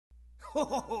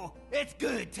Oh, it's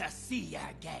good to see you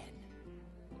again.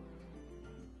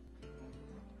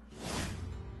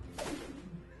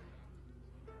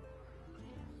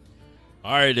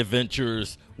 Alright,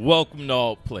 adventurers, welcome to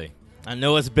Alt Play. I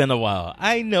know it's been a while.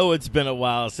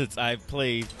 Since I've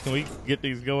played. Can we get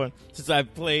these going? Since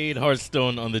I've played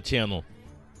Hearthstone on the channel.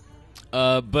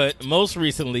 But most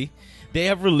recently, they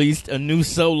have released a new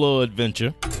solo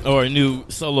adventure, or a new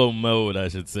solo mode, I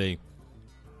should say.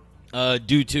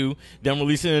 Due to them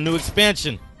releasing a new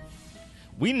expansion.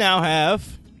 We now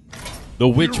have the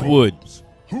Witchwood.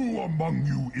 Who among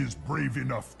you is brave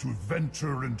enough to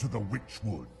venture into the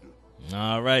Witchwood?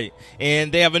 All right.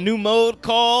 And they have a new mode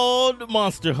called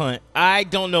Monster Hunt. I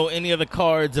don't know any of the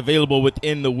cards available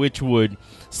within the Witchwood,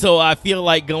 so I feel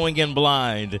like going in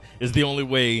blind is the only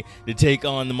way to take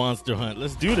on the Monster Hunt.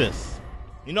 Let's do this.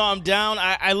 You know, I'm down.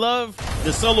 I love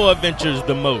the solo adventures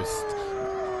the most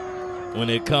when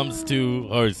it comes to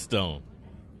Hearthstone.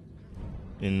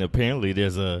 And apparently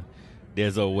there's a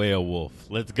werewolf.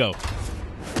 Let's go.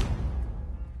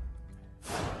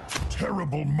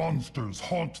 Terrible monsters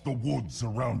haunt the woods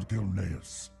around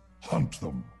Gilneas. Hunt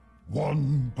them,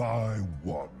 one by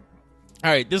one. All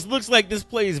right, this looks like this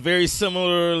plays very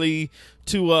similarly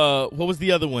to what was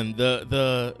the other one?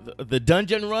 The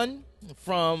dungeon run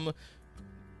from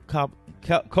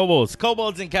Kobolds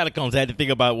and Catacombs. I had to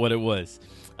think about what it was.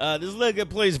 This looks like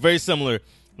it plays very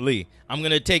similarly. I'm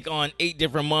gonna take on 8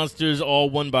 different monsters,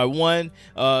 all one by one,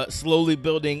 slowly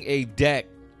building a deck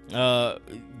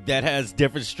that has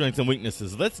different strengths and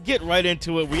weaknesses. Let's get right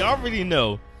into it. We already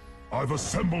know. I've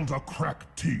assembled a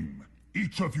crack team.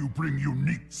 Each of you bring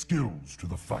unique skills to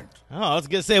the fight. Oh, I was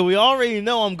going to say, we already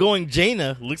know I'm going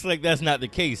Jaina. Looks like that's not the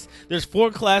case. There's 4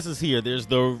 classes here. There's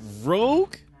the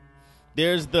Rogue,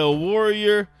 there's the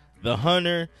Warrior, the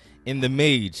Hunter, and the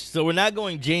Mage. So we're not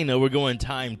going Jaina, we're going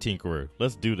Time Tinkerer.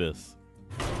 Let's do this.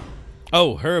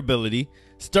 Oh, her ability.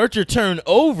 Start your turn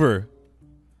over.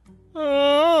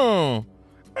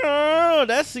 Oh,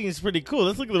 that seems pretty cool.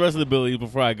 Let's look at the rest of the abilities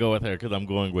before I go with her, because I'm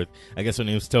going with, I guess her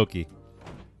name's Toki.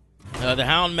 The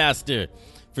Hound Master.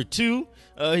 For 2,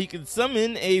 he can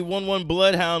summon a 1/1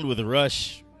 Bloodhound with a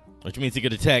Rush, which means he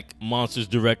can attack monsters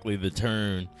directly the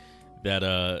turn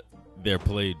that they're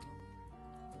played.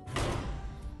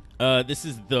 This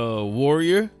is the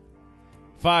Warrior.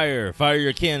 Fire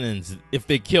your cannons. If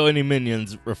they kill any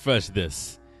minions, refresh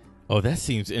this. Oh, that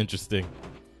seems interesting.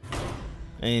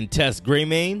 And Tess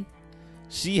Greymane,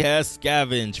 she has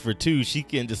Scavenge. For 2, she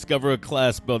can discover a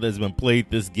class spell that's been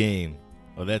played this game.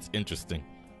 Oh, that's interesting.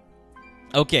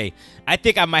 Okay, I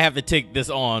think I might have to take this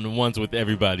on once with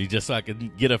everybody just so I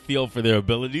can get a feel for their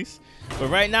abilities. But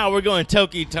right now, we're going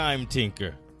Toki Time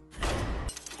Tinker.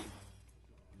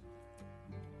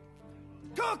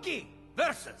 Toki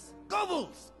versus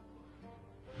Kobolds.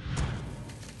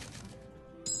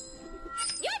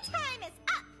 Your time is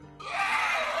up.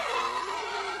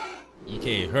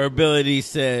 Okay, her ability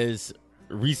says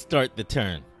restart the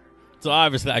turn. So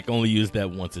obviously I can only use that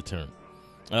once a turn.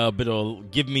 But it'll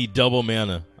give me double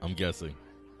mana, I'm guessing.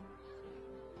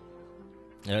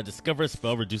 Discover a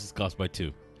spell reduces cost by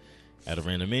 2. Add a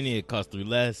random minion, it costs 3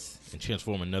 less, and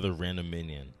transform another random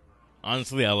minion.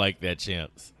 Honestly, I like that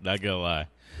chance. Not gonna lie.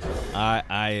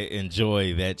 I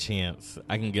enjoy that chance.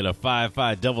 I can get a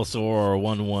 5/5 Devil Sword or a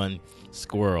 1/1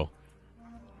 Squirrel.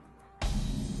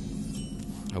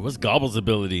 What's Gobble's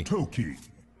ability? Toki,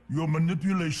 your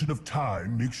manipulation of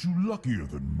time makes you luckier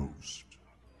than most.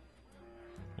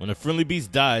 When a friendly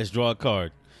beast dies, draw a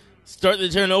card. Start the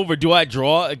turn over. Do I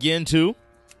draw again too?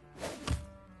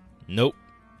 Nope.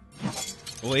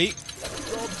 Wait.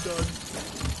 Job done.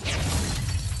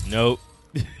 Nope.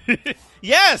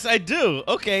 Yes, I do.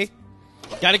 Okay.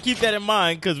 Got to keep that in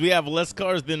mind because we have less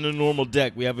cards than the normal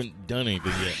deck. We haven't done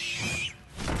anything yet.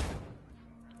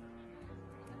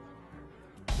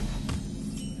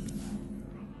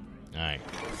 Alright.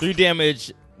 3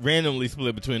 damage randomly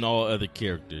split between all other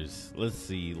characters. Let's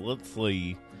see.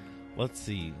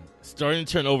 Starting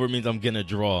turn over means I'm going to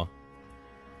draw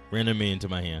random minion into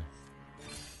my hand.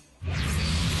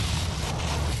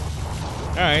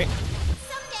 Alright.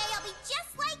 Someday I'll be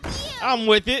just like you. I'm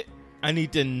with it. I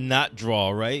need to not draw,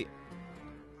 right?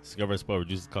 Discover a spell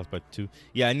reduces cost by 2.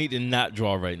 Yeah, I need to not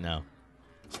draw right now.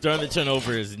 Starting the turn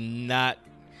over is not...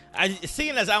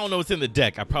 Seeing as I don't know what's in the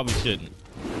deck, I probably shouldn't.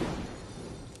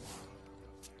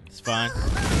 It's fine.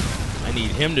 I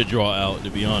need him to draw out, to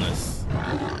be honest.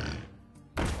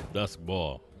 Dusk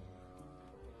Ball.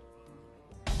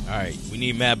 Alright, we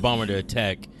need Mad Bomber to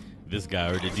attack this guy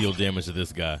or to deal damage to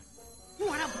this guy. You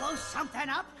wanna blow something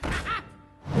up?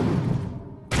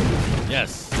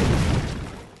 Yes.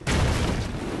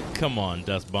 Come on,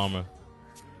 Dust Bomber.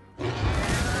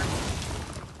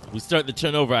 We start the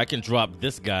turn over, I can drop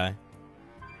this guy.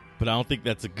 But I don't think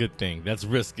that's a good thing. That's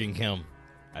risking him.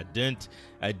 I didn't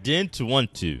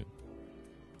want to.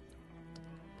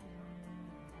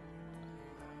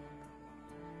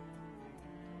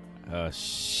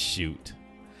 Shoot.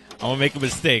 I'm gonna make a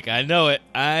mistake. I know it.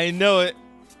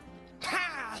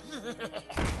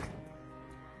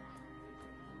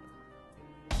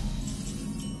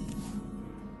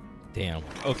 Damn.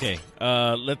 Okay.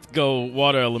 Let's go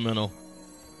water elemental.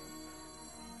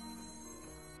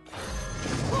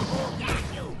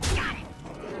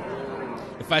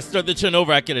 If I start the turn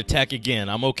over, I can attack again.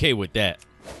 I'm okay with that.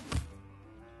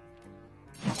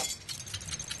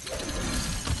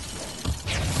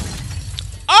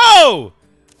 Oh!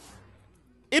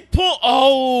 It pulled.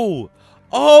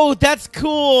 Oh, that's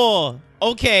cool.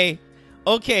 Okay.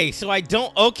 So I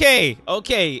don't. Okay.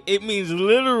 It means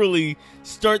literally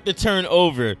start the turn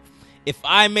over. If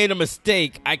I made a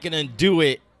mistake, I can undo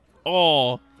it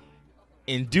all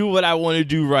and do what I want to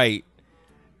do right.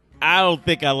 I don't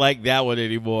think I like that one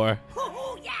anymore.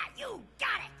 Yeah, you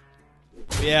got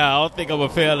it. Yeah, I don't think I'm a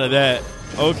fan of that.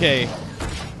 Okay.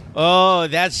 Oh,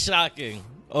 that's shocking.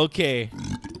 Okay.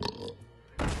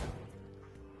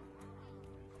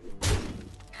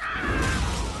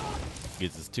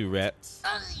 Gets his 2 rats.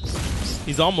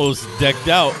 He's almost decked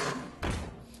out.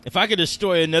 If I could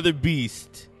destroy another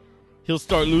beast, he'll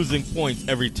start losing points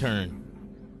every turn.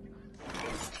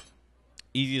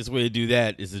 Easiest way to do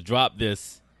that is to drop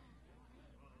this.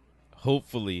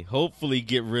 Hopefully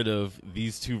get rid of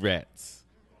these 2 rats.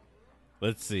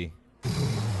 Let's see.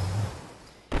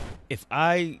 If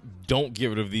I don't get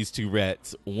rid of these 2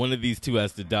 rats, one of these 2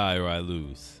 has to die or I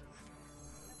lose.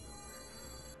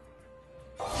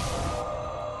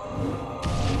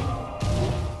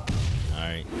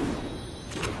 Alright.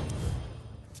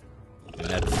 And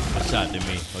that's a shot to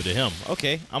me, or to him.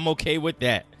 Okay, I'm okay with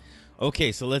that.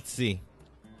 Okay, so let's see.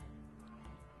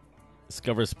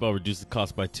 Discover a spell, reduce the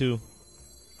cost by 2.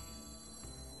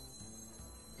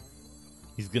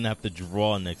 He's going to have to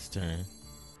draw next turn.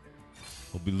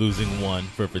 We'll be losing 1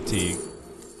 for fatigue.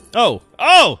 Oh!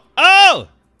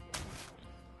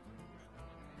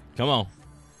 Come on.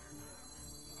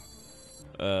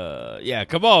 Yeah,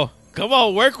 come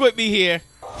on, work with me here.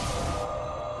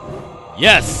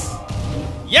 Yes!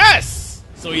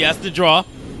 So he has to draw.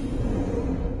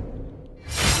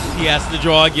 He has to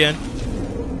draw again.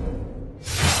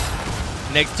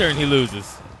 Next turn he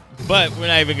loses. But we're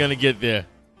not even going to get there.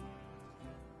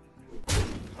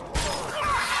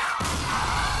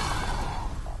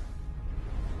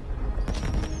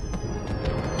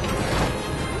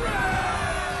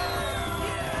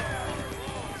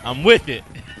 I'm with it.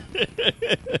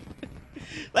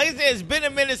 Like I said, it's been a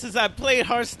minute since I played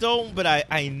Hearthstone, but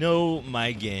I know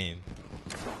my game.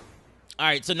 All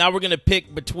right, so now we're going to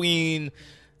pick between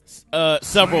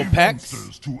several Play packs.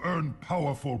 monsters to earn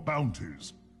powerful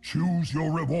bounties. Choose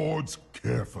your rewards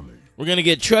carefully. We're going to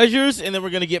get treasures, and then we're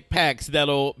going to get packs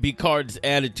that'll be cards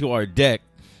added to our deck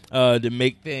to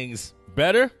make things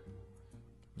better.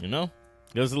 You know?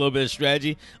 Give us a little bit of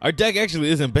strategy. Our deck actually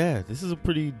isn't bad. This is a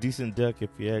pretty decent deck, if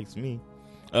you ask me.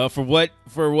 For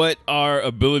what our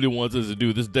ability wants us to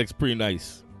do, this deck's pretty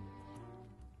nice.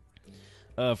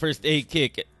 First aid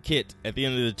kit at the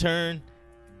end of the turn.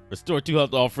 Restore 2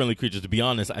 health to all friendly creatures. To be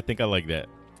honest, I think I like that.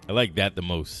 I like that the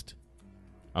most.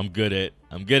 I'm good at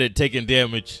taking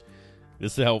damage.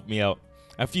 This will help me out.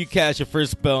 After you cast your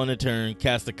first spell in a turn,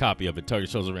 cast a copy of it. Target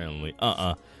shows it randomly.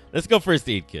 Let's go first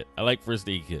aid kit. I like first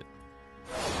aid kit.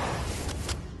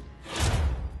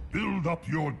 Build up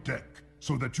your deck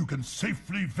so that you can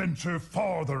safely venture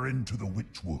farther into the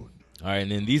Witchwood. All right,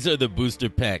 and then these are the booster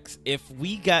packs. If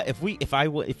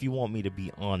you want me to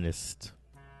be honest,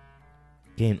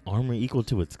 gain armor equal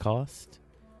to its cost.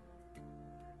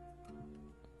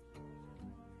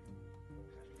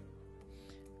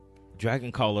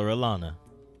 Dragon Caller Alana.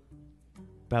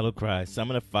 Battle Cry.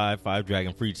 Summon a 5/5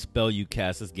 dragon for each spell you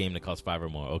cast this game that costs 5 or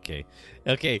more. Okay.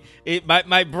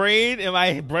 My brain,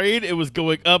 it was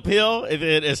going uphill, and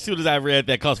then as soon as I read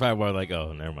that cost 5 or more, I'm like,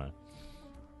 oh, never mind.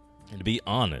 And to be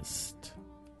honest,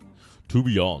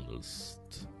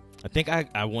 I think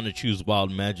I want to choose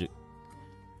Wild Magic.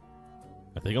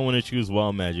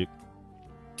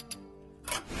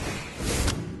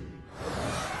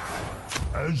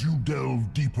 As you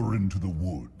delve deeper into the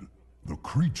wood, the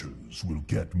creatures will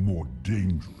get more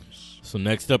dangerous. So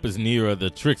next up is Nira the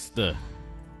Trickster.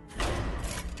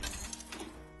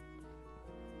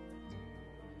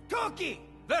 Toki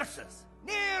versus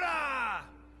Nira!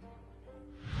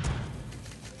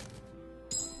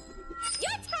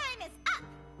 Your time is up!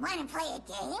 Wanna play a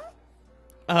game?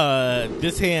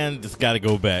 This hand just got to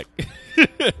go back.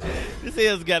 This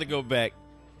hand's got to go back.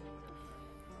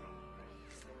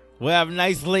 We'll have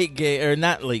nice late game, or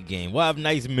not late game. We'll have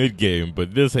nice mid game,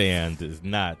 but this hand is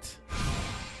not.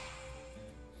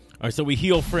 All right, so we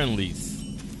heal friendlies.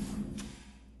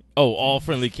 Oh, all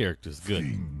friendly characters. Good.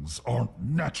 Things aren't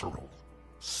natural.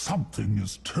 Something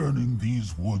is turning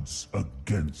these woods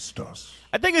against us.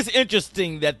 I think it's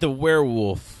interesting that the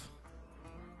werewolf.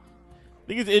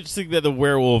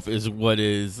 Is what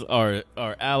is our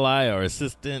ally, our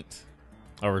assistant,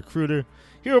 our recruiter.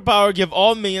 Hero power, give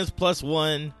all minions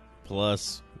 +1/+1.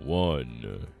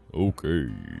 Okay.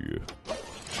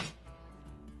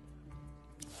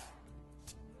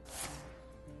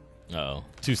 Uh-oh.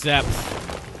 2 saps.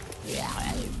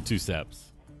 2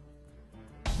 saps.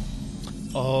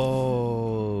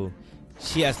 Oh.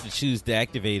 She has to choose to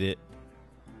activate it.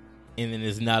 And then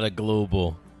it's not a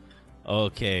global.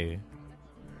 Okay.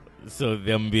 So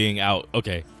them being out.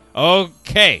 Okay.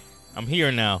 Okay. I'm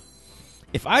here now.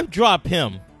 If I drop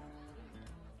him,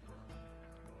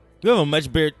 you have a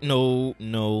much better.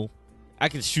 No. I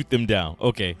can shoot them down.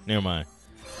 Okay. Never mind.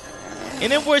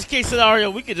 And in worst case scenario,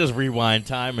 we could just rewind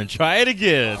time and try it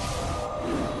again.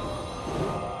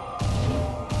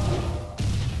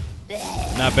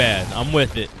 Not bad. I'm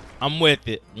with it.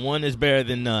 1 is better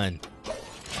than none.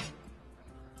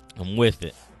 I'm with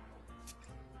it.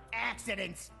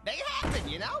 Accidents. They happen,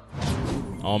 you know?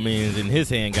 All means in his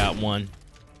hand got 1.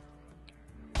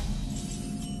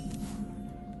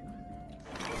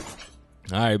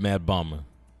 All right, Mad Bomber.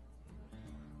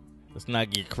 Let's not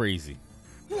get crazy.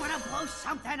 Wanna blow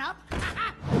something up?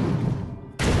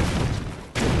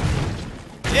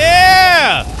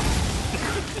 Yeah!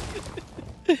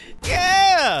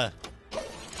 Yeah!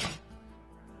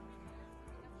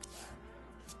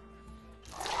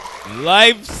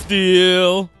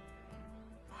 Lifesteal.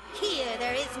 Here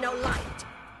there is no light.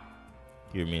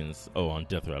 Here means, on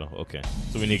death rattle. Okay.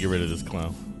 So we need to get rid of this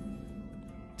clown.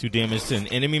 2 damage to an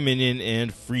enemy minion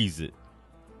and freeze it.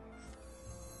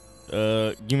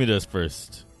 Give me this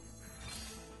first.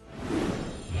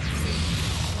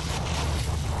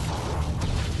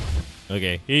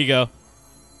 Okay, here you go.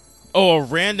 Oh, a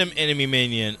random enemy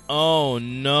minion. Oh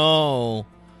no.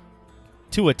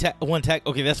 1 attack.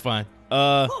 Okay, that's fine.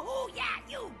 Yeah,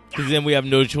 you Because then we have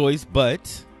no choice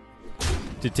but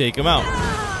to take him out.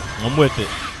 I'm with it.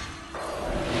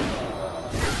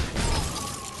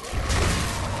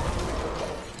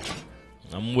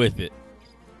 I'm with it.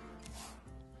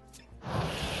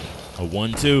 A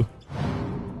 1-2.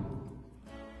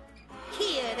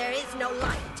 Here there is no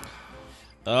light.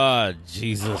 Ah,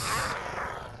 Jesus.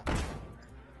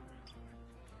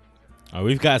 All right,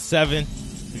 we've got 7.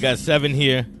 We got 7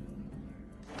 here.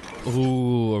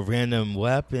 Ooh, a random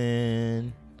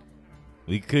weapon.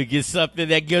 We could get something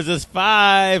that gives us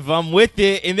 5. I'm with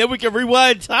it. And then we can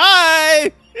rewind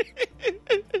time.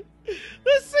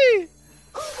 Let's see.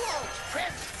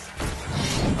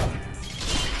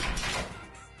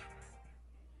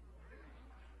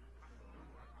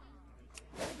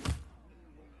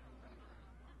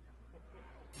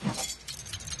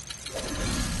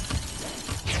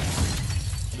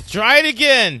 Let's try it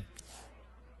again.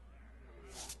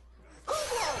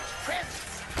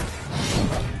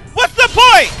 What's the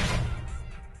point?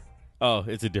 Oh,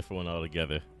 it's a different one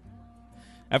altogether.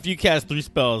 After you cast 3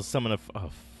 spells, summon a...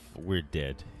 we're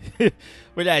dead.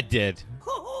 We're not dead.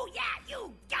 Yeah,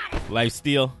 you got it.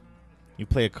 Lifesteal. You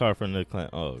play a card from the clan.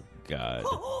 Oh, God.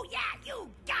 Yeah, you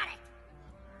got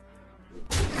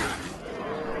it.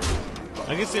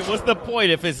 Like I said, what's the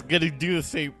point if it's going to do the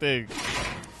same thing?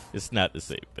 It's not the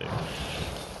same thing.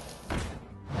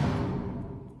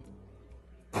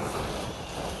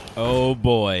 Oh,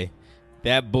 boy.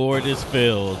 That board is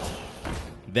filled.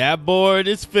 That board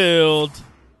is filled.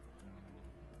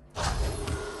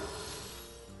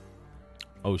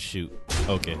 Oh, shoot.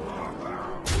 Okay.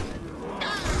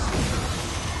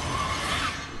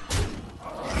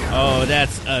 Oh,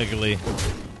 that's ugly.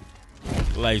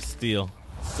 Lifesteal.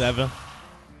 7.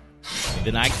 And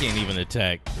then I can't even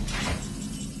attack.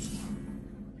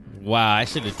 Wow, I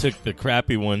should have took the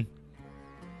crappy one.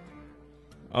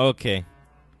 Okay.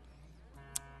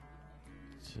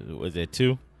 So was that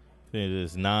 2? It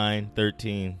is 9,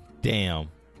 13. Damn.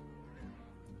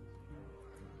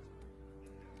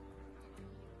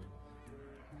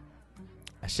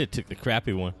 I should have took the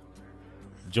crappy one.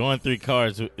 Drawing 3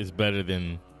 cards is better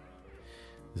than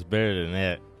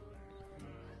that.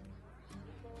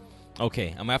 Okay,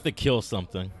 I'm gonna have to kill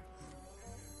something.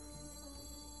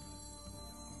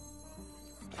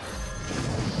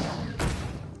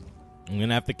 I'm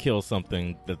gonna have to kill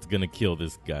something that's gonna kill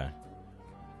this guy.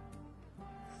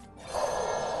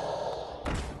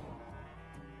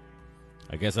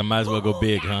 I guess I might as well go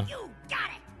big, huh? You got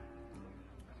it.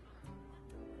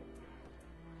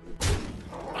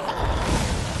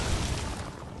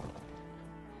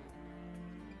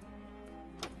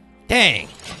 Dang.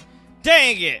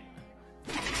 Dang it.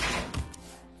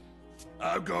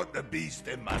 I've got the beast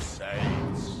in my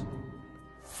sights.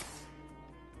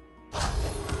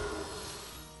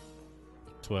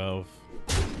 12.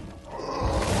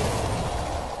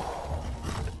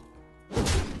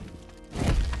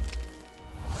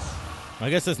 I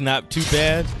guess that's not too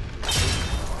bad.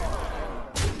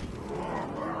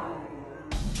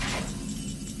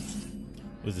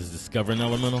 Was this Discover an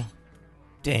Elemental?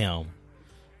 Damn.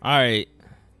 Alright.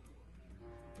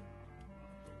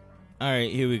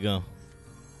 Alright, here we go.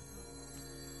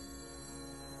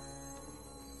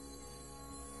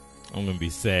 I'm gonna be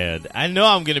sad. I know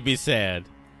I'm gonna be sad.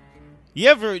 You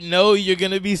ever know you're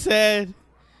gonna be sad?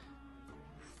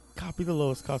 Copy the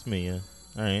lowest cost minion.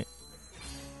 Alright.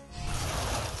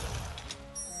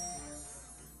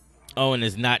 Oh, and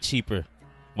it's not cheaper.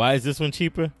 Why is this one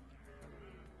cheaper?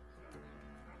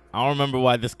 I don't remember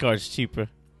why this card's cheaper.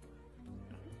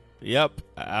 Yep,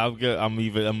 I'm good. I'm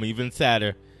even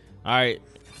sadder. All right.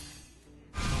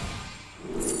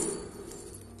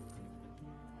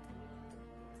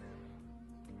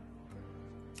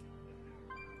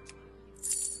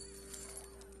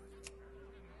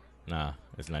 Nah,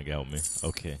 it's not gonna help me.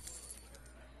 Okay.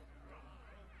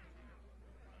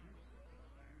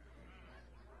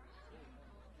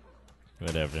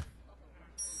 Whatever.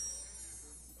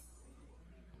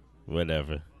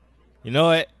 Whatever. You know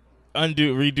what?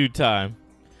 Redo time.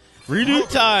 Redo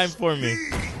time for me.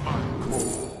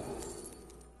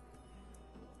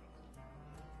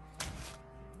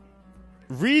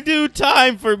 Redo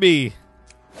time for me.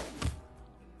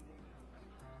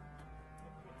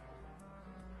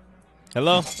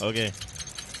 Hello? Okay.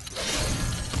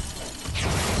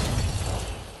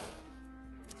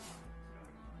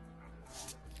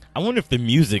 I wonder if the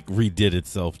music redid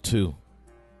itself too.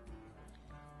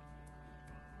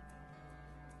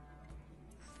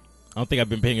 I don't think I've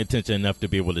been paying attention enough to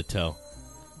be able to tell.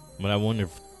 But I wonder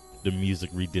if the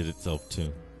music redid itself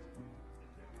too.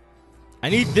 I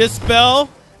need this spell.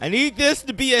 I need this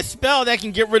to be a spell that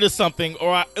can get rid of something,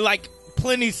 or like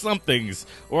plenty somethings,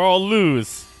 or I'll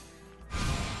lose.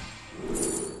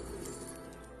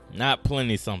 Not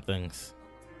plenty somethings.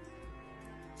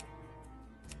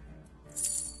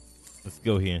 Let's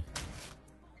go here.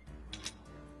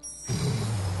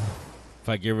 If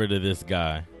I get rid of this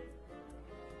guy.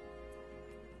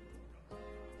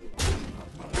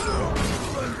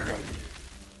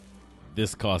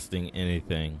 This costing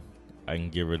anything, I can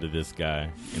get rid of this guy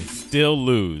and still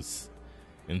lose.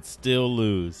 And still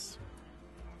lose.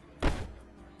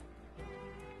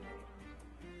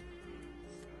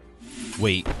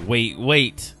 Wait, wait,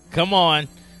 wait. Come on.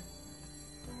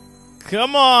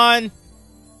 Come on.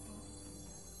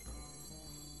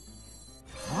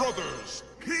 Brothers,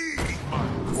 heed my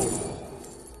call.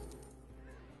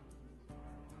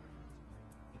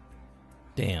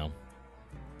 Damn.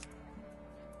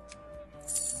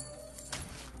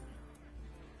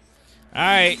 All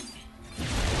right.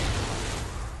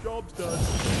 Job's done.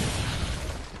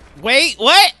 Wait,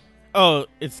 what? Oh,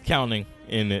 it's counting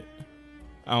in it.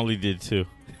 I only did 2.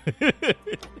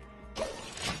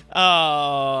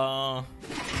 Oh,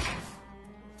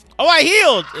 I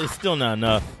healed. It's still not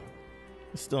enough.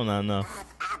 It's still not enough.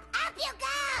 Up you go!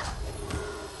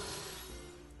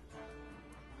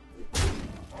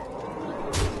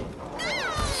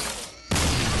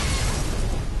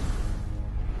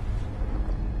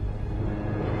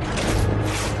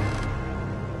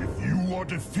 If you are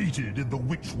defeated in the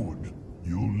Witchwood,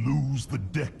 you'll lose the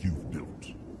deck you've built.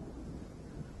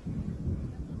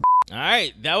 All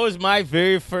right, that was my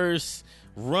very first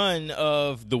run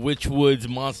of the Witchwoods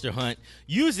Monster Hunt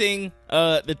using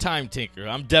the Time Tinker.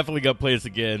 I'm definitely gonna play this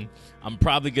again. I'm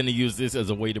probably gonna use this as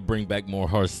a way to bring back more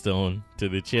Hearthstone to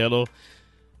the channel.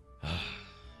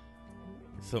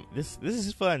 So this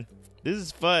is fun. This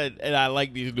is fun, and I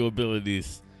like these new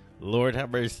abilities. Lord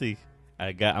have mercy.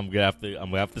 I'm gonna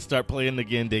have to start playing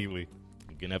again daily.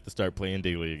 I'm gonna have to start playing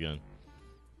daily again.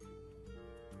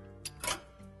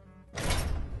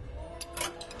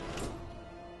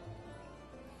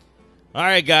 All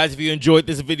right, guys, if you enjoyed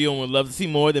this video and would love to see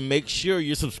more, then make sure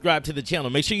you're subscribed to the channel.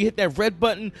 Make sure you hit that red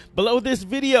button below this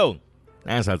video.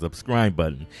 That's our subscribe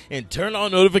button. And turn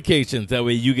on notifications. That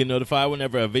way you get notified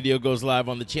whenever a video goes live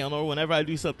on the channel or whenever I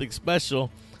do something special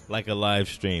like a live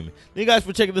stream. Thank you guys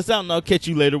for checking this out, and I'll catch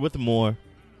you later with more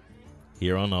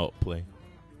here on Outplay.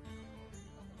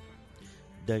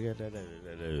 Da, da, da, da,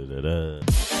 da, da, da, da.